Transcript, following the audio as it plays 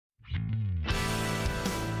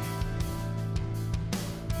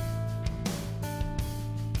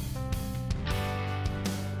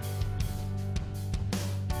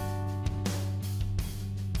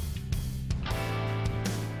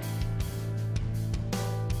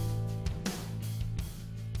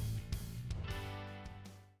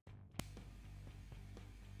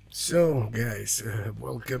So guys,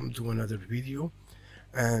 welcome to another video,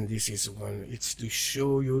 and this is one. It's to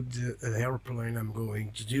show you the airplane I'm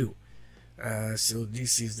going to do. So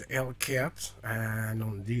this is the Hellcat, and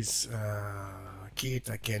on this kit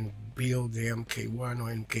I can build the Mk1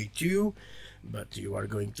 or Mk2, but you are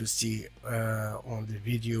going to see on the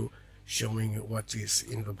video showing what is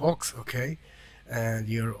in the box, okay? And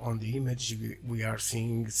here on the image we are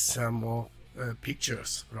seeing some of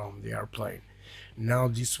pictures from the airplane. Now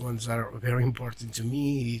these ones are very important to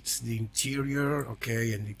me. It's the interior,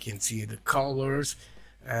 okay, and you can see the colors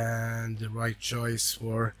and the right choice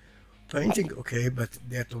for painting, okay, but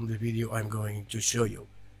that on the video I'm going to show you.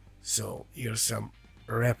 So here's some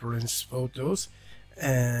reference photos,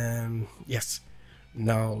 and yes,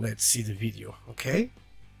 now let's see the video, okay?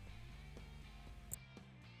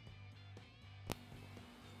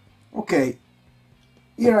 Okay,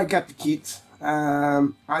 here I got the kit.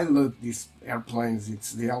 I love these airplanes.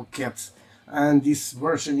 It's the Hellcat, and this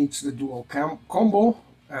version it's the dual combo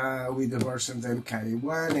with the versions MkI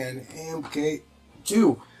and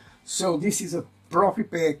Mk2. So this is a profi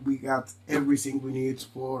pack. We got everything we need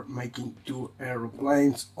for making two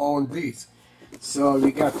airplanes on this. So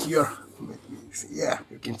we got here, yeah,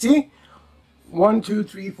 you can see 1, 2,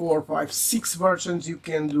 3, 4, 5, 6 versions you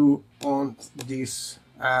can do on this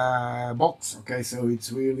box. Okay, so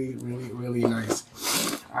it's really nice.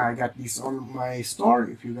 I got this on my store.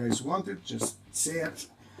 If you guys want it, just say it.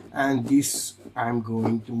 And this I'm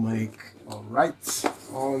going to make alright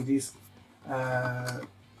on this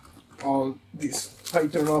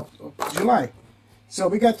later of July. So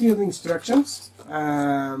we got here the instructions.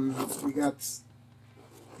 We got,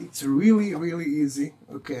 it's really easy.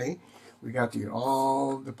 Okay, we got here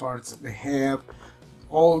all the parts that they have.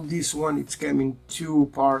 All this one, it's coming two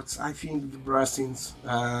parts. I think the bracings,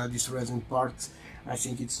 this resin parts, I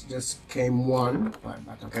think it's just came one,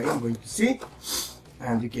 but okay, I'm going to see.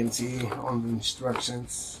 And you can see on the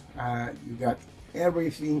instructions, you got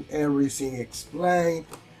everything explained.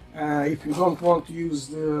 If you don't want to use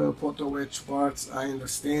the photo etch parts, I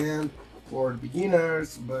understand for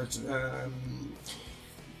beginners, but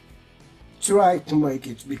try to make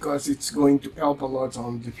it, because it's going to help a lot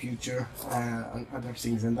on the future and other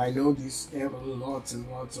things. And I know these have lots and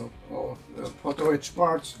lots of photo etch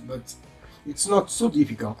parts, but it's not so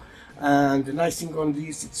difficult. And the nice thing on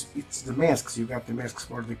this, it's the masks. You got the masks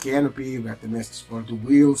for the canopy, you got the masks for the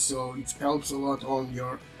wheels, so it helps a lot on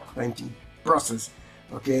your painting process.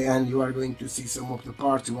 Okay, and you are going to see some of the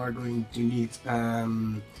parts you are going to need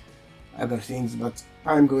other things, but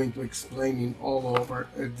I'm going to explain in all over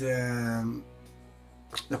the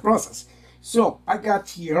process. So I got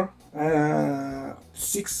here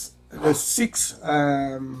six versions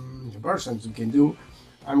you can do.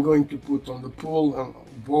 I'm going to put on the poll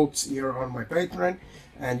votes here on my Patreon,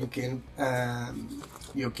 and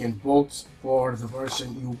you can vote for the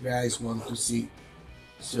version you guys want to see.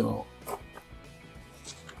 So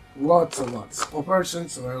lots and lots of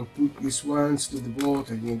versions, so I'll put these ones to the vote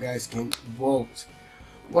and you guys can vote.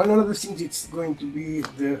 One other thing, it's going to be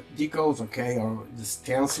the decals, okay, or the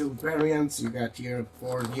stencil variants you got here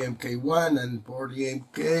for the Mk1 and for the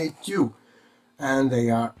Mk2, and they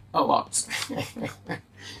are a lot.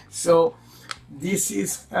 So this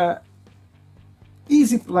is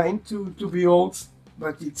easy plane to build,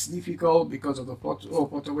 but it's difficult because of the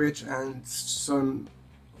photo etch and some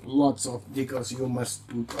lots of decals you must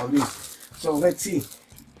put on this. So let's see.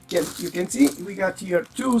 You can see we got here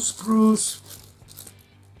 2 screws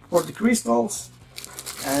for the crystals,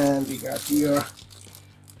 and we got here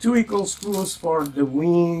 2 equal screws for the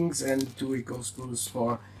wings and 2 equal screws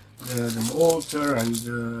for the motor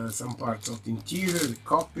and some parts of the interior, the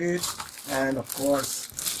cockpit, and of course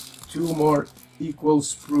 2 more equal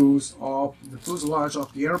screws of the fuselage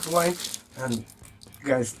of the airplane. And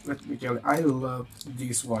guys, let me tell you, I love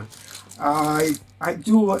this one. I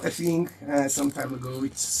do a thing some time ago.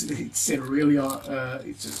 It's a really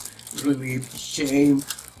shame.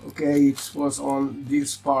 Okay, it was on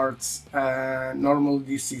these parts. Normal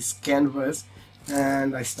this is canvas,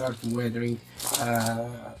 and I started weathering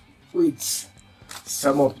with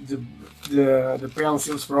some of the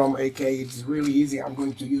pencils from AK. It's really easy. I'm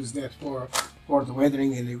going to use that for the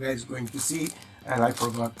weathering, and you guys are going to see. And I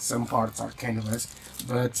forgot some parts are canvas,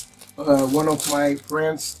 but one of my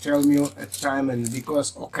friends tell me at the time, and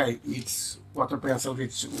because okay, it's water pencil,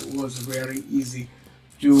 it was very easy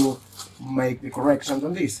to make the corrections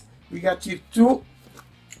on this. We got here 2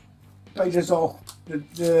 pages of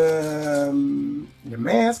the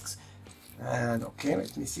masks, and okay,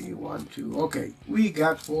 let me see, 1, 2, okay, we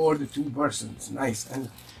got for the 2 versions. Nice, and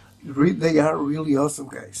they are really awesome,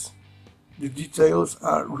 guys. the details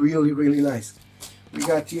are really nice. We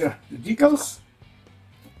got here the decals,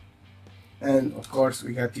 and of course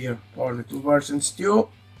we got here for the 2 versions too.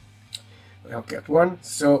 Hellcat 1,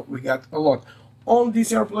 so we got a lot. On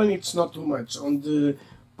this airplane it's not too much. On the,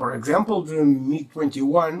 for example, the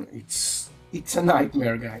MkI, it's a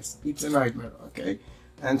nightmare, guys. It's a nightmare, okay?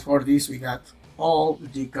 And for this we got all the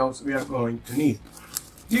decals we are going to need.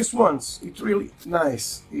 This one's, it's really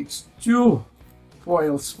nice. It's 2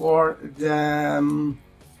 foils for the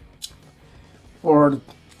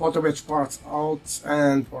photo batch parts out,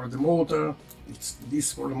 and for the motor, it's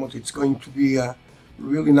this for the motor. It's going to be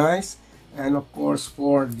really nice. And of course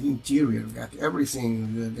for the interior, we got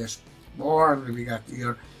everything, the dashboard, we got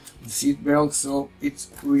here the seat belt, so it's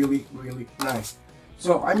really nice.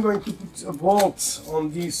 So I'm going to put a bolt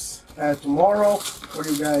on this tomorrow for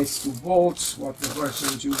you guys to vote what the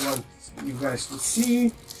versions you want you guys to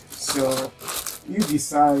see. So you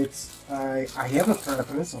decide. I have a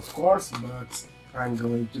preference, of course, but I'm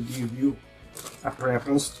going to give you a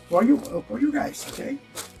preference for you guys, okay?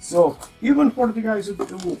 So even for the guys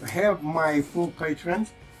who have my full Patreon,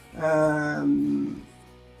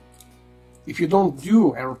 if you don't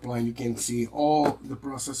do airplane, you can see all the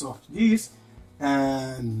process of this,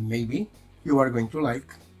 and maybe you are going to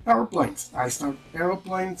like airplanes. I start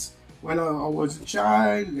airplanes when I was a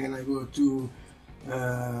child, then I go to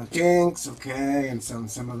tanks, okay, and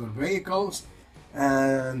some other vehicles,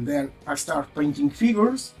 and then I start painting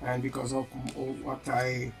figures. And because of what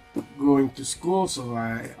I going to school, so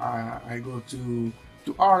I go to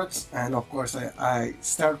arts, and of course I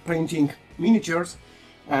start painting miniatures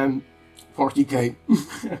and 40k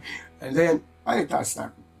and then I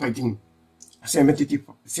start painting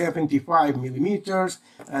 75 millimeters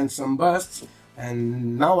and some busts.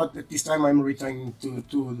 And now at this time I'm returning to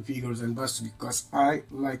the figures and busts because I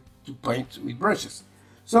like to paint with brushes.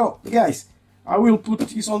 So guys, I will put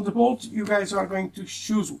this on the bolt. You guys are going to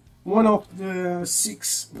choose one of the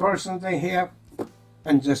 6 versions I have,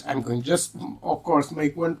 and I'm going just of course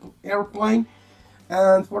make one airplane.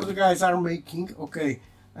 And for the guys are making, okay,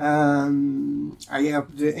 I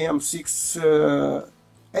have the A6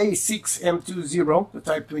 M20, the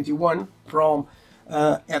Type 21 from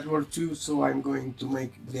Edward 2, so I'm going to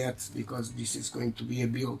make that because this is going to be a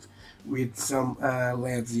build with some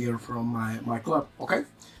LEDs here from my club, okay?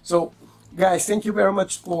 So guys, thank you very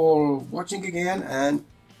much for watching again, and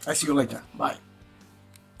I see you later. Bye.